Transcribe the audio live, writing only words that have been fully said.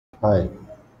Hi,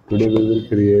 today we will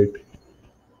create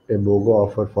a Bogo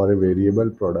offer for a variable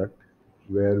product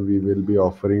where we will be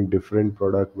offering different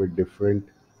product with different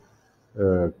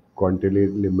quantity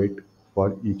limit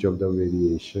for each of the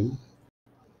variation.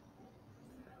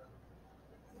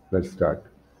 Let's start.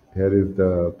 Here is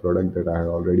the product that I have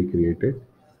already created,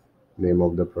 name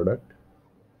of the product.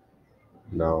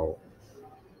 Now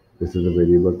this is a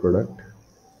variable product.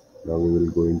 Now we will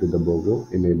go into the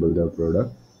Bogo, enable the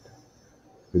product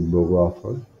with Bogo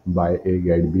offer, buy A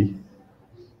get B.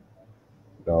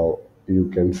 Now you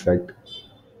can set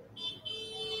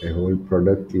a whole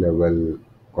product level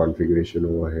configuration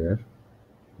over here.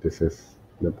 This is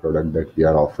the product that we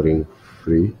are offering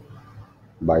free.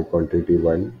 Buy quantity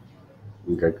 1,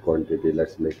 get quantity,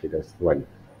 let's make it as 1.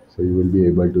 So you will be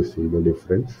able to see the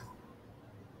difference.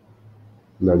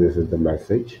 Now this is the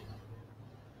message.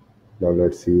 Now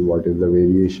let's see what is the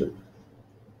variation.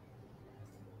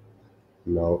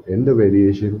 Now in the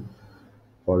variation,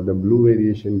 for the blue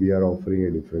variation we are offering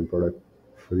a different product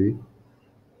free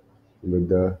with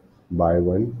the buy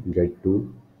 1 get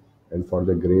 2, and for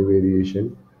the gray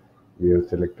variation we have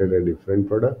selected a different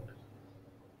product,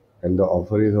 and the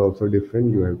offer is also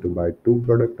different. You have to buy 2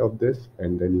 product of this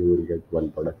and then you will get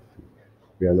 1 product free.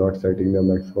 We are not setting the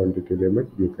max quantity limit.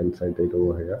 You can set it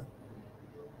over here.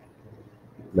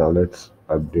 Now let's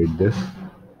update this.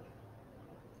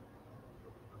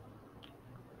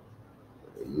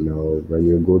 Now when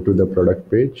you go to the product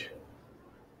page,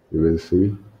 you will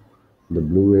see the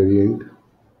blue variant,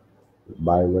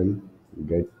 buy 1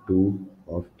 get 2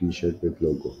 of t-shirt with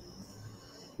logo.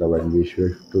 Now when we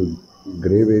shift to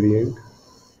gray variant,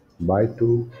 buy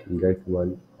 2 get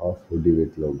 1 of hoodie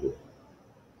with logo.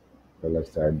 So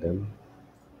let's add them.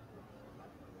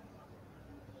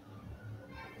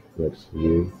 Let's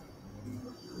view.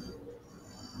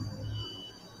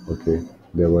 Okay,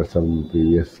 there were some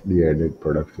previously added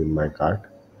products in my cart.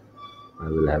 I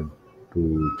will have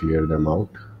to clear them out.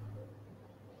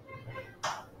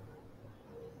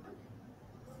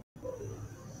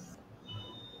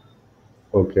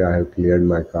 Okay, I have cleared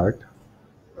my cart.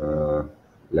 Uh,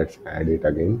 let's add it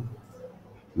again.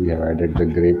 We have added the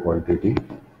gray quantity.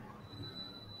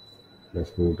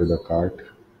 Let's move to the cart.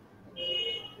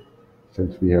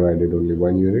 Since we have added only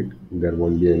 1 unit, there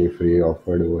won't be any free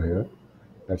offered over here.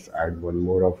 Let's add one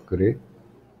more of gray.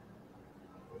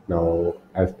 Now,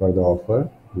 as per the offer,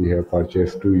 we have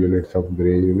purchased 2 units of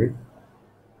gray unit,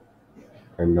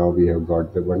 and now we have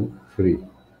got the one free.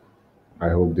 I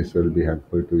hope this will be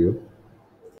helpful to you.